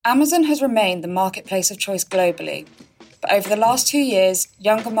Amazon has remained the marketplace of choice globally, but over the last 2 years,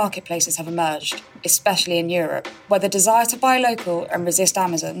 younger marketplaces have emerged, especially in Europe, where the desire to buy local and resist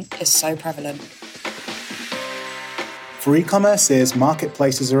Amazon is so prevalent. For e-commerceers,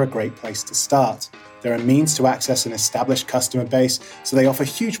 marketplaces are a great place to start. They're a means to access an established customer base, so they offer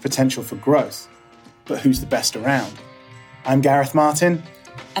huge potential for growth. But who's the best around? I'm Gareth Martin.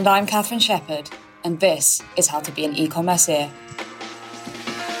 And I'm Catherine Shepherd, and this is How to Be an E-commerceer.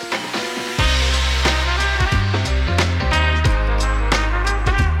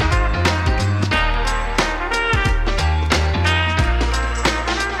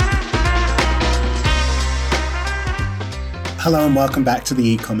 Hello and welcome back to the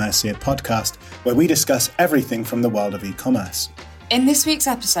E-commerceer podcast, where we discuss everything from the world of e-commerce. In this week's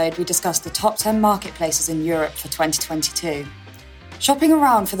episode, we discuss the top 10 marketplaces in Europe for 2022. Shopping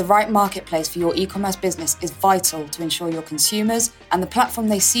around for the right marketplace for your e-commerce business is vital to ensure your consumers and the platform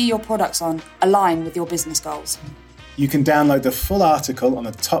they see your products on align with your business goals. You can download the full article on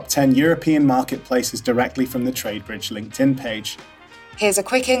the top 10 European marketplaces directly from the TradeBridge LinkedIn page. Here's a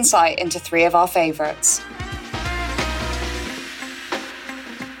quick insight into 3 of our favourites.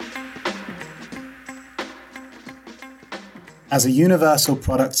 As a universal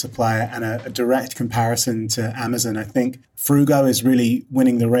product supplier and a direct comparison to Amazon, I think Fruugo is really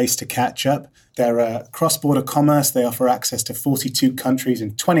winning the race to catch up. They're a cross-border commerce. They offer access to 42 countries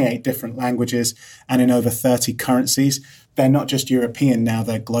in 28 different languages and in over 30 currencies. They're not just European now,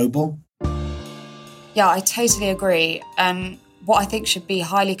 they're global. Yeah, I totally agree. And what I think should be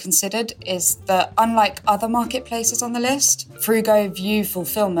highly considered is that, unlike other marketplaces on the list, Fruugo view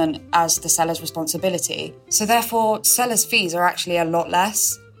fulfillment as the seller's responsibility. So therefore, sellers' fees are actually a lot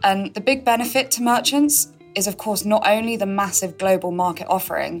less. And the big benefit to merchants is, of course, not only the massive global market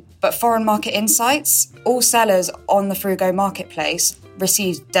offering, but foreign market insights. All sellers on the Fruugo marketplace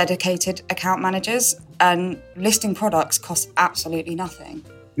receive dedicated account managers, and listing products costs absolutely nothing.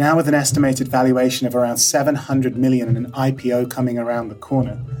 Now with an estimated valuation of around 700 million and an IPO coming around the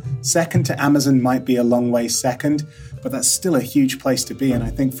corner, second to Amazon might be a long way second, but that's still a huge place to be, and I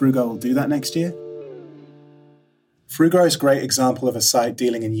think Fruugo will do that next year. Fruugo is a great example of a site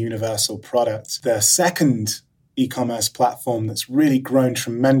dealing in universal products. The second e-commerce platform that's really grown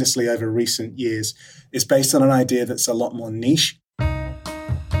tremendously over recent years is based on an idea that's a lot more niche.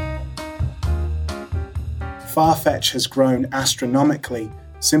 Farfetch has grown astronomically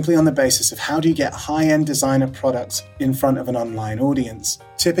simply on the basis of how do you get high-end designer products in front of an online audience.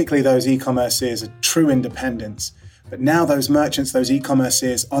 Typically, those e-commerceers are true independents, but now those merchants, those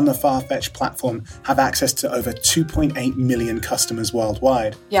e-commerceers on the Farfetch platform have access to over 2.8 million customers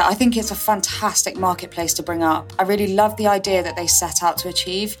worldwide. Yeah, I think it's a fantastic marketplace to bring up. I really love the idea that they set out to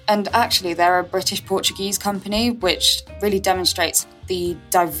achieve. And actually, they're a British-Portuguese company, which really demonstrates the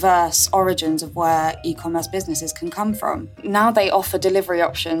diverse origins of where e-commerce businesses can come from. Now they offer delivery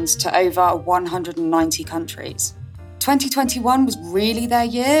options to over 190 countries. 2021 was really their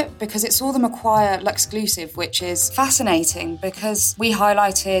year because it saw them acquire Luxclusive, which is fascinating because we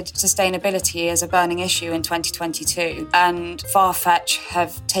highlighted sustainability as a burning issue in 2022, and Farfetch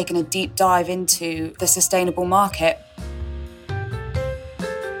have taken a deep dive into the sustainable market.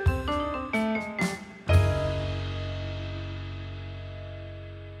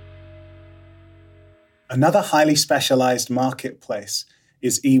 Another highly specialized marketplace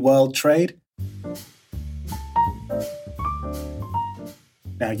is eWorldTrade.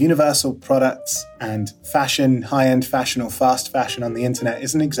 Now, universal products and fashion, high-end fashion or fast fashion on the internet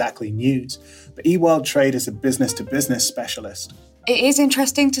isn't exactly news, but eWorldTrade is a business-to-business specialist. It is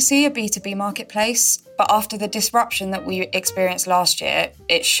interesting to see a B2B marketplace, but after the disruption that we experienced last year,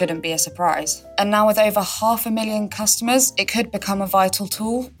 it shouldn't be a surprise. And now with over 500,000 customers, it could become a vital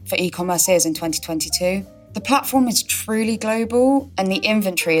tool for e-commerceers in 2022. The platform is truly global and the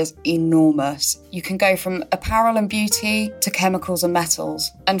inventory is enormous. You can go from apparel and beauty to chemicals and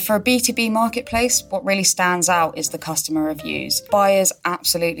metals. And for a B2B marketplace, what really stands out is the customer reviews. Buyers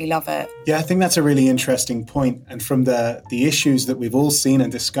absolutely love it. Yeah, I think that's a really interesting point. And from the issues that we've all seen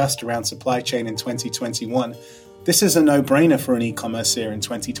and discussed around supply chain in 2021, this is a no-brainer for an e-commerceer in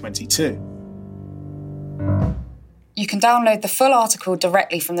 2022. You can download the full article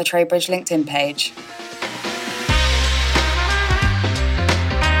directly from the TradeBridge LinkedIn page.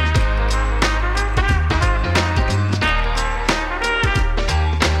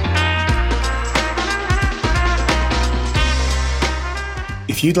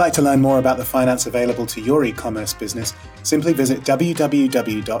 If you'd like to learn more about the finance available to your e-commerce business, simply visit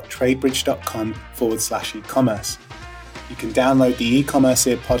www.tradebridge.com/e-commerce. You can download the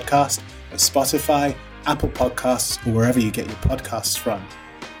E-commerceer podcast at Spotify, Apple Podcasts, or wherever you get your podcasts from.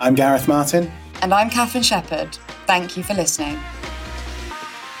 I'm Gareth Martin. And I'm Catherine Shepherd. Thank you for listening.